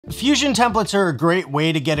Fusion templates are a great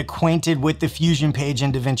way to get acquainted with the Fusion page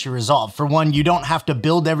in Davinci Resolve. For one, you don't have to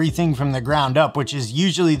build everything from the ground up, which is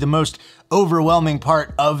usually the most overwhelming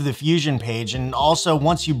part of the Fusion page. And also,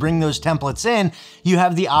 once you bring those templates in, you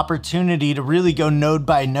have the opportunity to really go node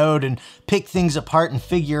by node and pick things apart and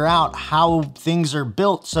figure out how things are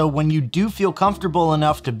built. So when you do feel comfortable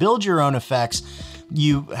enough to build your own effects,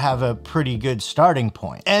 you have a pretty good starting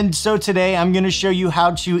point. And so today I'm gonna show you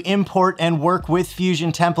how to import and work with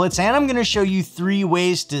Fusion templates, and I'm gonna show you 3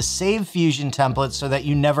 ways to save Fusion templates so that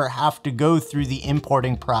you never have to go through the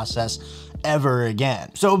importing process ever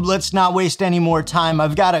again. So let's not waste any more time.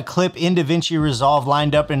 I've got a clip in Davinci Resolve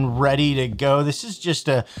lined up and ready to go. This is just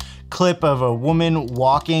a clip of a woman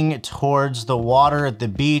walking towards the water at the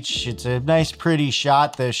beach. It's a nice, pretty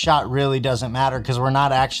shot. The shot really doesn't matter because we're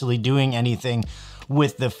not actually doing anything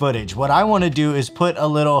with the footage. What I want to do is put a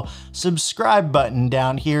little subscribe button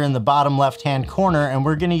down here in the bottom left-hand corner, and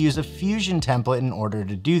we're going to use a Fusion template in order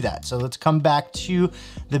to do that. So let's come back to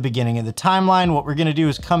the beginning of the timeline. What we're going to do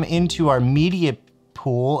is come into our media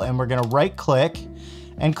pool, and we're going to right click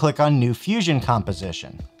and click on New Fusion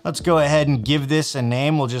Composition. Let's go ahead and give this a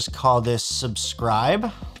name. We'll just call this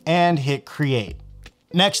subscribe and hit create.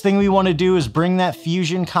 Next thing we want to do is bring that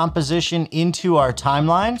Fusion composition into our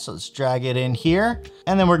timeline. So let's drag it in here.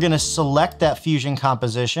 And then we're going to select that Fusion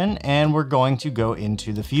composition and we're going to go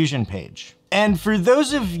into the Fusion page. And for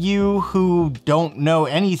those of you who don't know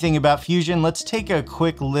anything about Fusion, let's take a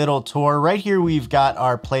quick little tour. Right here, we've got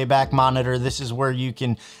our playback monitor. This is where you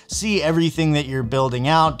can see everything that you're building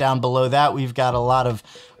out. Down below that, we've got a lot of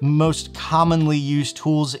most commonly used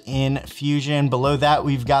tools in Fusion. Below that,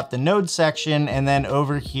 we've got the node section. And then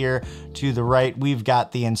over here to the right, we've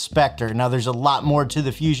got the inspector. Now there's a lot more to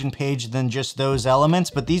the Fusion page than just those elements,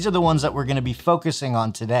 but these are the ones that we're going to be focusing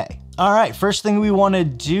on today. All right, first thing we want to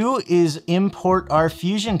do is import our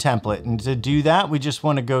Fusion template. And to do that, we just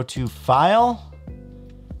want to go to File,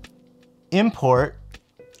 Import,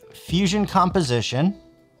 Fusion Composition.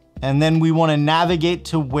 And then we want to navigate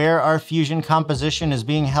to where our Fusion composition is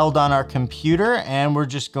being held on our computer. And we're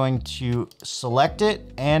just going to select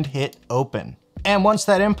it and hit open. And once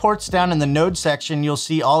that imports down in the node section, you'll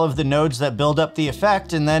see all of the nodes that build up the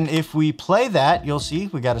effect. And then if we play that, you'll see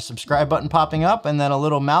we got a subscribe button popping up and then a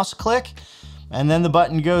little mouse click, and then the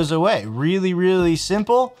button goes away. Really, really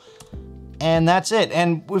simple. And that's it.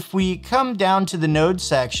 And if we come down to the node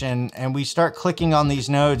section and we start clicking on these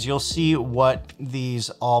nodes, you'll see what these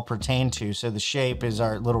all pertain to. So the shape is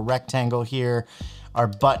our little rectangle here, our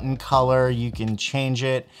button color, you can change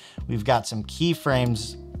it. We've got some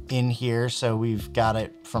keyframes in here. So we've got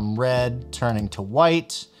it from red turning to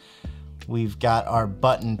white. We've got our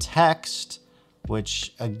button text,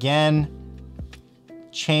 which again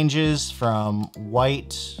changes from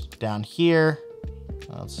white down here.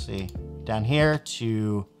 Let's see, down here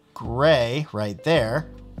to gray right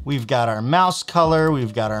there. We've got our mouse color,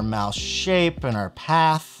 we've got our mouse shape and our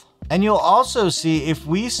path. And you'll also see if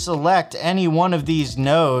we select any one of these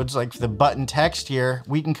nodes, like the button text here,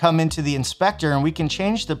 we can come into the inspector and we can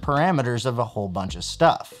change the parameters of a whole bunch of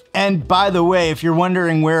stuff. And by the way, if you're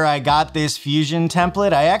wondering where I got this Fusion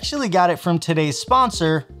template, I actually got it from today's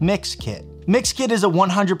sponsor, Mixkit. Mixkit is a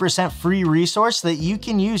 100% free resource that you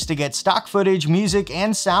can use to get stock footage, music,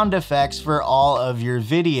 and sound effects for all of your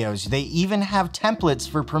videos. They even have templates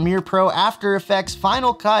for Premiere Pro, After Effects,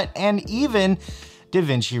 Final Cut, and even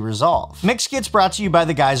Davinci Resolve. Mixkit's brought to you by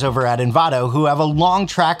the guys over at Envato, who have a long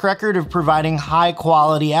track record of providing high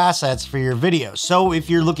quality assets for your videos. So if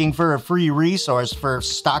you're looking for a free resource for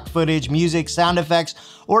stock footage, music, sound effects,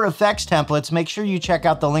 or effects templates, make sure you check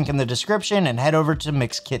out the link in the description and head over to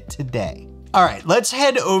Mixkit today. All right, let's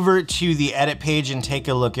head over to the edit page and take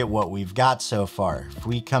a look at what we've got so far. If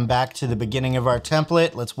we come back to the beginning of our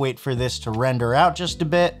template, let's wait for this to render out just a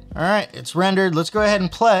bit. All right, it's rendered. Let's go ahead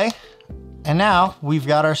and play. And now we've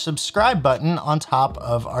got our subscribe button on top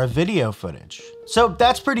of our video footage. So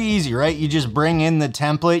that's pretty easy, right? You just bring in the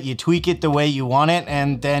template, you tweak it the way you want it,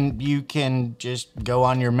 and then you can just go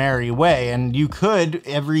on your merry way. And you could,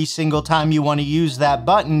 every single time you want to use that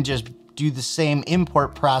button, just do the same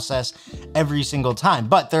import process every single time.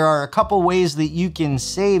 But there are a couple ways that you can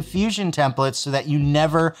save Fusion templates so that you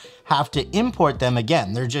never have to import them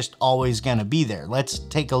again. They're just always gonna be there. Let's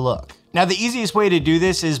take a look. Now, the easiest way to do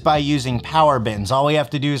this is by using power bins. All we have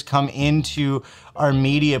to do is come into our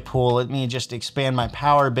media pool. Let me just expand my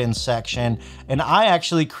power bin section. And I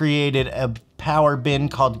actually created a power bin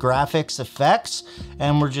called Graphics Effects.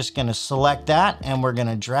 And we're just gonna select that and we're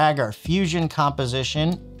gonna drag our Fusion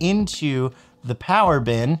composition into the power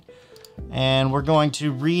bin. And we're going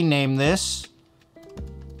to rename this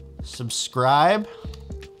Subscribe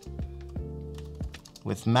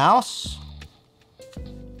with mouse.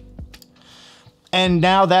 And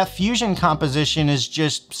now that fusion composition is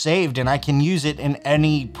just saved and I can use it in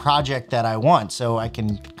any project that I want. So I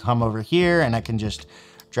can come over here and I can just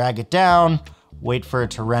drag it down, wait for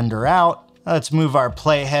it to render out. Let's move our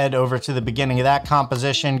playhead over to the beginning of that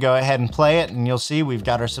composition, go ahead and play it, and you'll see we've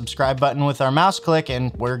got our subscribe button with our mouse click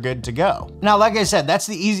and we're good to go. Now, like I said, that's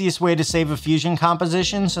the easiest way to save a fusion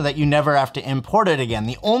composition so that you never have to import it again.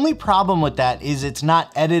 The only problem with that is it's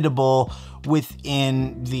not editable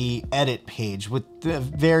within the edit page, with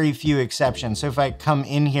very few exceptions. So if I come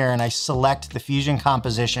in here and I select the fusion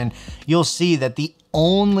composition, you'll see that the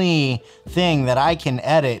only thing that I can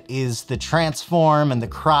edit is the transform and the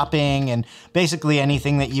cropping and basically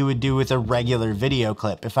anything that you would do with a regular video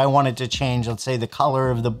clip. If I wanted to change, let's say, the color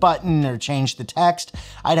of the button or change the text,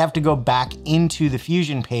 I'd have to go back into the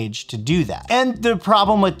Fusion page to do that. And the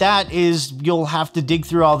problem with that is you'll have to dig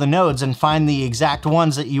through all the nodes and find the exact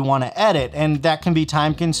ones that you want to edit. And that can be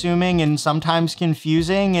time consuming and sometimes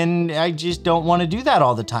confusing, and I just don't want to do that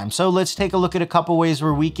all the time. So let's take a look at a couple ways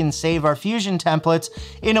where we can save our Fusion templates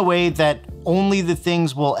in a way that only the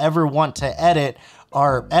things we'll ever want to edit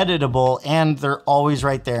are editable, and they're always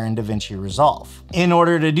right there in Davinci Resolve. In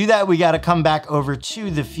order to do that, we got to come back over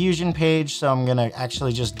to the Fusion page. So I'm going to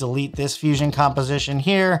actually just delete this Fusion composition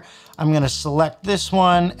here. I'm going to select this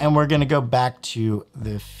one and we're going to go back to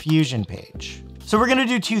the Fusion page. So we're gonna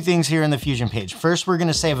do two things here in the Fusion page. First, we're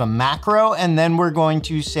gonna save a macro, and then we're going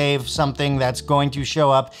to save something that's going to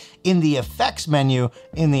show up in the effects menu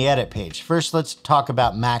in the edit page. First, let's talk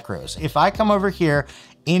about macros. If I come over here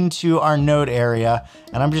into our node area,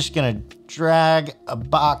 and I'm just gonna drag a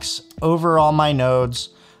box over all my nodes,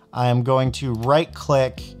 I am going to right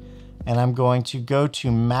click, and I'm going to go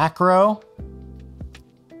to macro,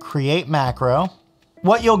 create macro.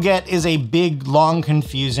 What you'll get is a big, long,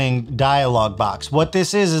 confusing dialog box. What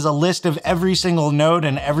this is a list of every single node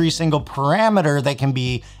and every single parameter that can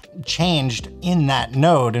be changed in that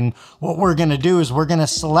node. And what we're gonna do is we're gonna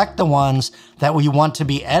select the ones that we want to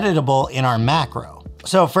be editable in our macro.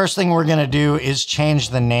 So first thing we're gonna do is change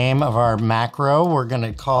the name of our macro. We're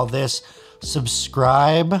gonna call this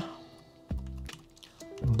subscribe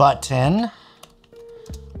button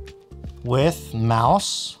with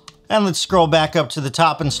mouse. And let's scroll back up to the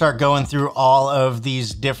top and start going through all of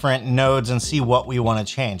these different nodes and see what we want to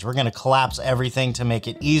change. We're going to collapse everything to make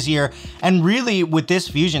it easier. And really, with this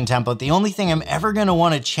Fusion template, the only thing I'm ever going to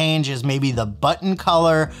want to change is maybe the button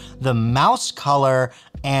color, the mouse color,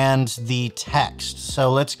 and the text. So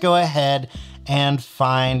let's go ahead and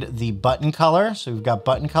find the button color. So we've got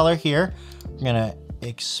button color here. We're going to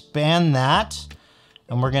expand that,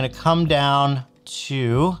 and we're going to come down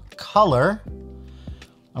to color.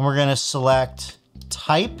 And we're gonna select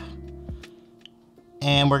type,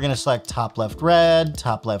 and we're gonna select top left red,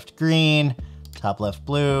 top left green, top left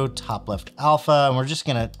blue, top left alpha, and we're just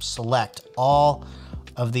gonna select all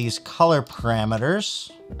of these color parameters.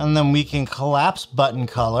 And then we can collapse button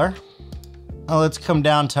color. Now let's come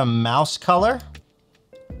down to mouse color.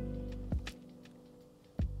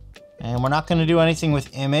 And we're not gonna do anything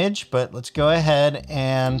with image, but let's go ahead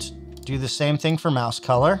and do the same thing for mouse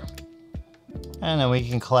color. And then we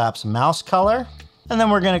can collapse mouse color. And then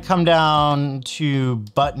we're gonna come down to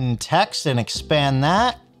button text and expand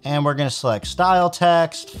that. And we're gonna select style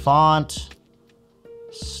text, font,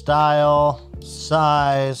 style,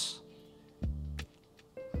 size,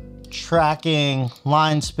 tracking,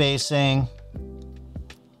 line spacing,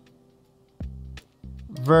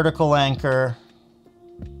 vertical anchor.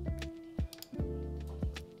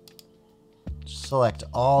 Select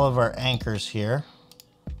all of our anchors here.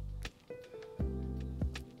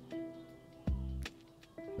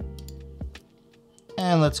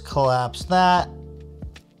 And let's collapse that,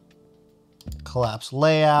 collapse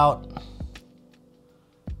layout,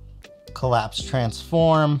 collapse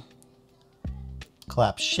transform,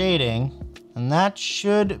 collapse shading, and that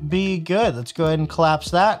should be good. Let's go ahead and collapse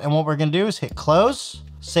that. And what we're gonna do is hit close,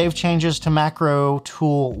 save changes to macro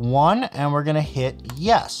tool 1, and we're gonna hit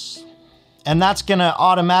yes. And that's gonna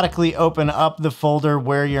automatically open up the folder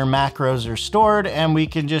where your macros are stored, and we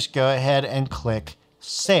can just go ahead and click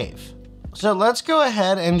save. So let's go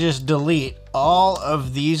ahead and just delete all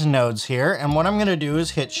of these nodes here. And what I'm gonna do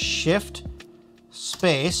is hit Shift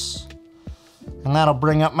space, and that'll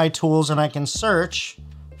bring up my tools, and I can search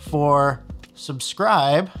for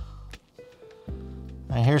subscribe.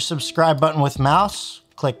 And here's subscribe button with mouse.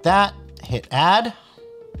 Click that, hit add.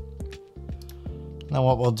 Then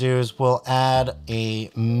what we'll do is we'll add a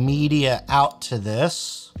media out to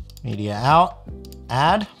this. Media out,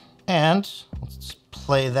 add, and let's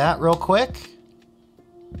play that real quick.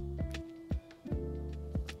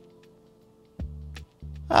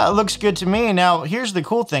 Looks good to me. Now, here's the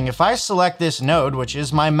cool thing. If I select this node, which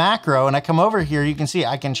is my macro, and I come over here, you can see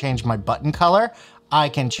I can change my button color, I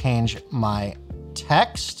can change my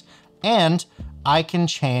text, and I can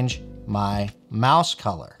change my mouse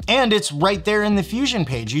color. And it's right there in the Fusion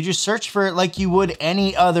page. You just search for it like you would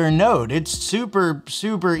any other node. It's super,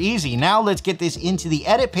 super easy. Now let's get this into the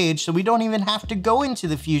edit page so we don't even have to go into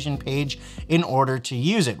the Fusion page in order to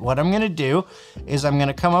use it. What I'm gonna do is I'm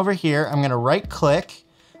gonna come over here, I'm gonna right click,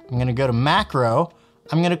 I'm gonna go to macro,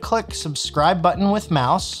 I'm gonna click subscribe button with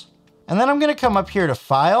mouse, and then I'm gonna come up here to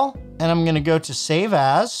file, and I'm gonna go to save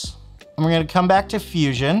as, and we're gonna come back to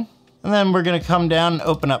Fusion, and then we're gonna come down and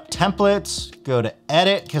open up templates, go to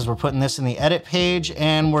edit, because we're putting this in the edit page,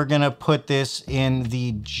 and we're gonna put this in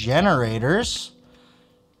the generators,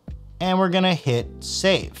 and we're gonna hit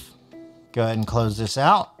save. Go ahead and close this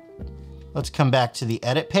out. Let's come back to the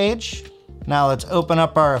edit page. Now let's open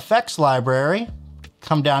up our effects library,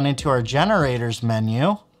 come down into our generators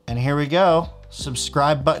menu, and here we go,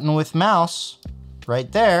 subscribe button with mouse,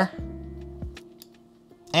 right there.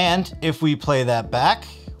 And if we play that back,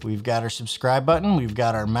 we've got our subscribe button, we've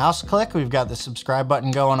got our mouse click, we've got the subscribe button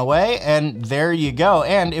going away, and there you go.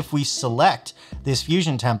 And if we select this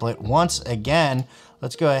Fusion template once again,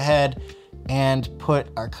 let's go ahead and put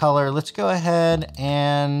our color. Let's go ahead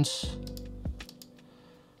and,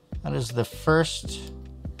 that is the first,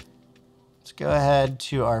 let's go ahead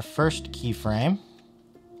to our first keyframe.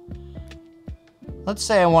 Let's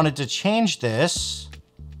say I wanted to change this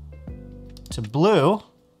to blue,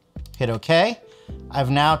 hit OK. I've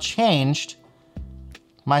now changed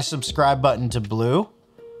my subscribe button to blue.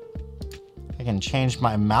 I can change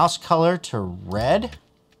my mouse color to red.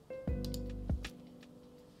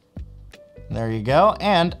 There you go.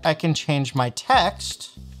 And I can change my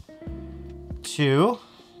text to,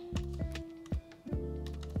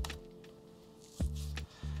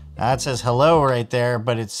 that says hello right there,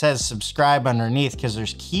 but it says subscribe underneath because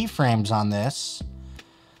there's keyframes on this.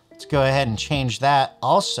 Let's go ahead and change that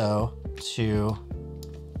also to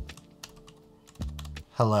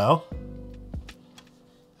hello.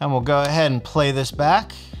 And we'll go ahead and play this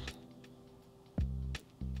back.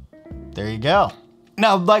 There you go.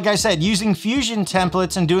 Now, like I said, using Fusion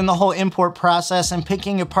templates and doing the whole import process and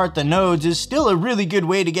picking apart the nodes is still a really good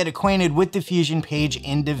way to get acquainted with the Fusion page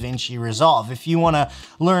in Davinci Resolve. If you want to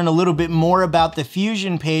learn a little bit more about the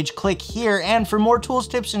Fusion page, click here. And for more tools,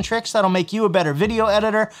 tips, and tricks that'll make you a better video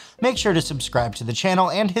editor, make sure to subscribe to the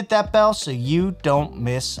channel and hit that bell so you don't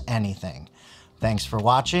miss anything. Thanks for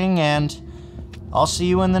watching, and I'll see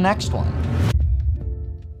you in the next one.